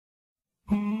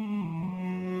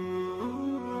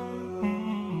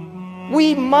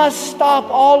We must stop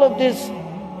all of this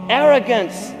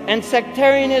arrogance and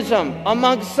sectarianism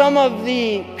amongst some of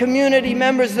the community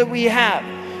members that we have,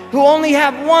 who only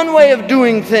have one way of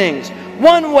doing things.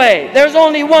 One way. There's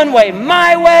only one way.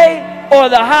 My way or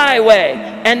the highway.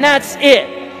 And that's it.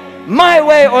 My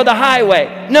way or the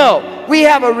highway. No. We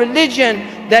have a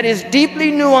religion that is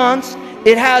deeply nuanced.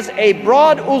 It has a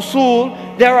broad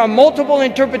usul. There are multiple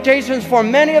interpretations for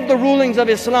many of the rulings of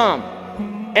Islam.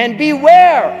 And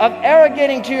beware of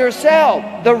arrogating to yourself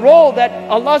the role that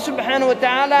Allah subhanahu wa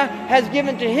ta'ala has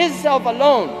given to His self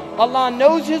alone. Allah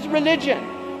knows His religion.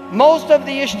 Most of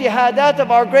the ijtihadat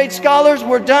of our great scholars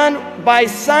were done by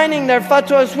signing their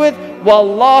fatwas with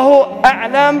Wallahu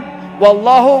a'lam,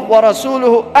 Wallahu wa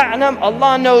rasuluhu a'lam.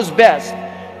 Allah knows best.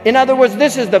 In other words,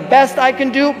 this is the best I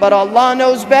can do, but Allah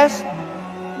knows best.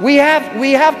 We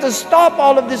have to stop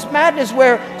all of this madness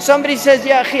where somebody says,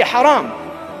 Ya akhi, haram.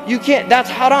 You can't, that's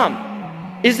haram.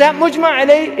 Is that mujma'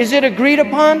 alayh? Is it agreed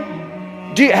upon?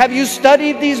 Have you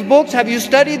studied these books? Have you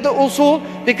studied the usul?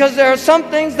 Because there are some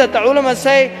things that the ulama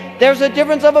say, there's a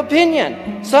difference of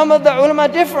opinion. Some of the ulama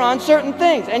differ on certain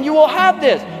things. And you will have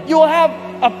this. You will have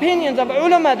opinions of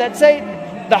ulama that say,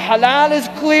 the halal is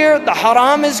clear, the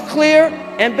haram is clear,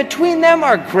 and between them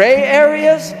are gray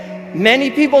areas. Many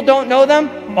people don't know them.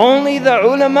 Only the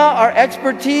ulama are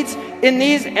expertise in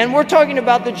these, and we're talking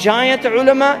about the giant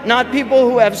ulama, not people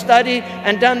who have studied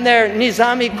and done their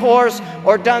Nizami course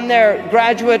or done their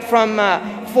graduate from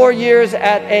 4 years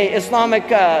at a Islamic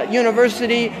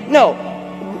university. No,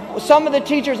 some of the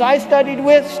teachers I studied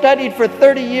with studied for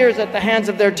 30 years at the hands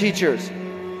of their teachers.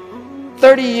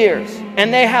 30 years,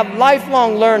 and they have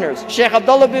lifelong learners. Sheikh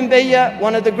Abdullah bin Bayya,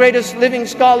 one of the greatest living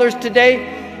scholars today,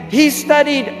 he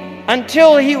studied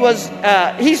until he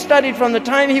studied from the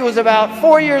time he was about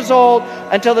 4 years old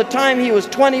until the time he was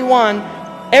 21,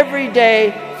 every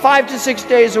day, 5 to 6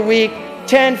 days a week,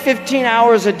 10, 15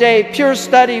 hours a day, pure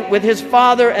study with his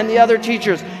father and the other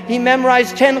teachers. He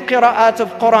memorized 10 qira'at of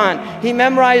Quran. He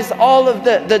memorized all of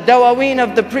the dawaween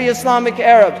of the pre-Islamic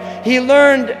Arabs. He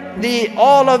learned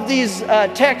all of these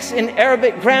texts in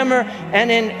Arabic grammar and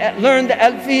learned the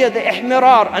Alfiya, the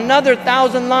Ihmirar, another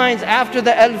 1,000 lines after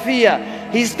the Alfiya.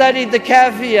 He studied the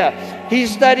Kafiya. He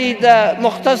studied the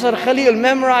Mukhtasar Khalil,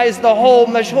 memorized the whole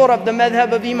mashhur of the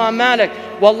madhab of Imam Malik.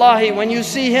 Wallahi, when you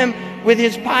see him with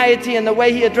his piety and the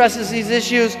way he addresses these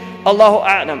issues, Allahu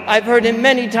A'lam. I've heard him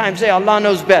many times say, Allah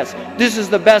knows best. This is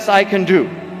the best I can do.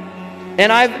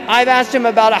 And I've asked him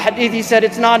about a hadith. He said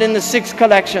it's not in the 6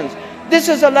 collections. This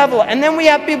is a level. And then we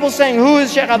have people saying, who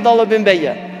is Sheikh Abdullah bin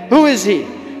Bayya? Who is he?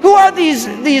 Who are these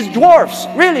dwarfs?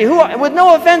 Really, with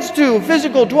no offense to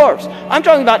physical dwarfs. I'm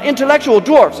talking about intellectual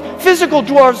dwarfs. Physical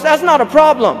dwarfs, that's not a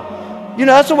problem. You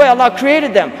know, that's the way Allah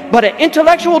created them. But an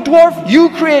intellectual dwarf, you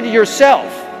created yourself.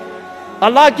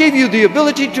 Allah gave you the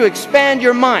ability to expand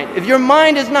your mind. If your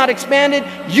mind is not expanded,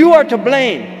 you are to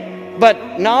blame.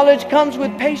 But knowledge comes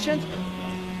with patience.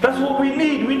 That's what we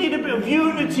need. We need a bit of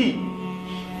unity.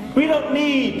 We don't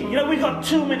need, we got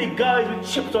too many guys with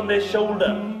chips on their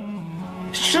shoulder.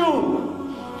 It's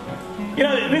true. We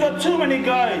got too many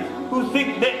guys who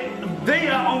think that they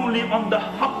are only on the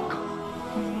haqq.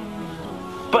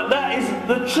 But that is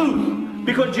the truth.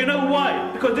 Because you know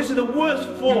why? Because this is the worst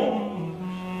form.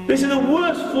 This is the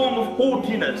worst form of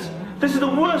haughtiness. This is the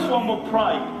worst form of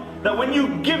pride. That when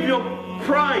you give your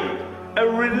pride a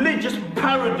religious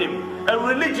paradigm, a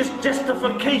religious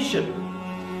justification,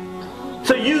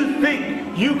 so you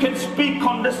think you can speak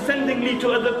condescendingly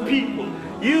to other people.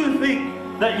 You think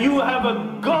that you have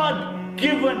a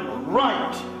God-given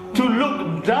right to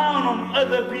look down on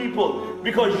other people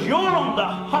because you're on the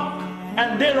haqq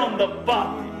and they're on the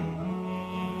batil.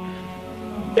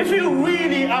 If you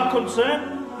really are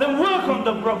concerned, then work on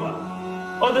the brother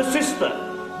or the sister.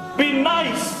 Be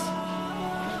nice.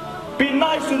 Be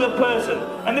nice to the person.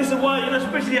 And this is why,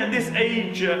 especially at this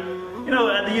age,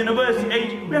 at the university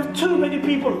age, we have too many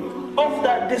people of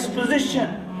that disposition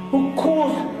who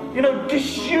cause,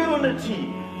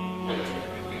 disunity.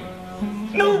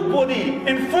 Nobody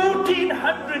in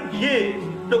 1400 years,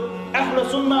 look, Ahl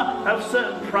Sunnah have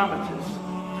certain parameters.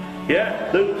 Yeah,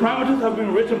 the parameters have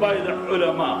been written by the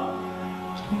ulama.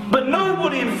 But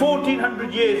nobody in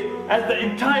 1400 years has the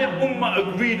entire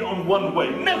ummah agreed on one way.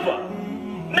 Never.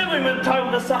 Never in the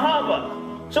time of the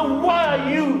Sahaba. So why are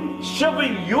you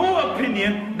shoving your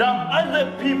opinion down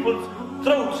other people's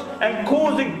throats and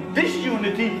causing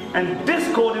disunity and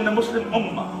discord in the Muslim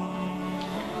ummah?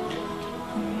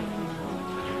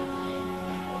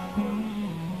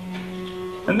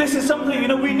 And this is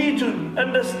something we need to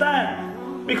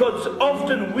understand, because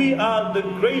often we are the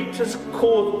greatest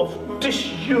cause of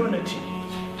disunity.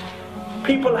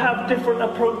 People have different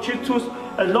approaches to us.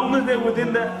 As long as they're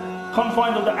within the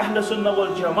confines of the Ahl Sunnah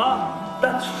wal Jama'ah,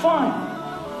 that's fine.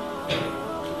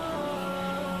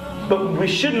 But we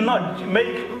should not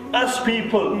make us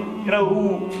people,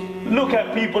 who look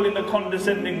at people in a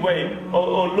condescending way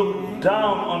or look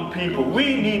down on people.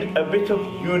 We need a bit of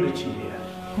unity here.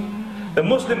 The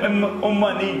Muslim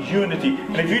Ummah needs unity.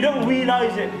 And if you don't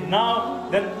realize it now,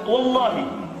 then wallahi,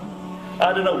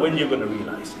 I don't know when you're going to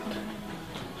realize it.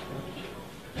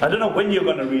 I don't know when you're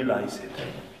going to realize it.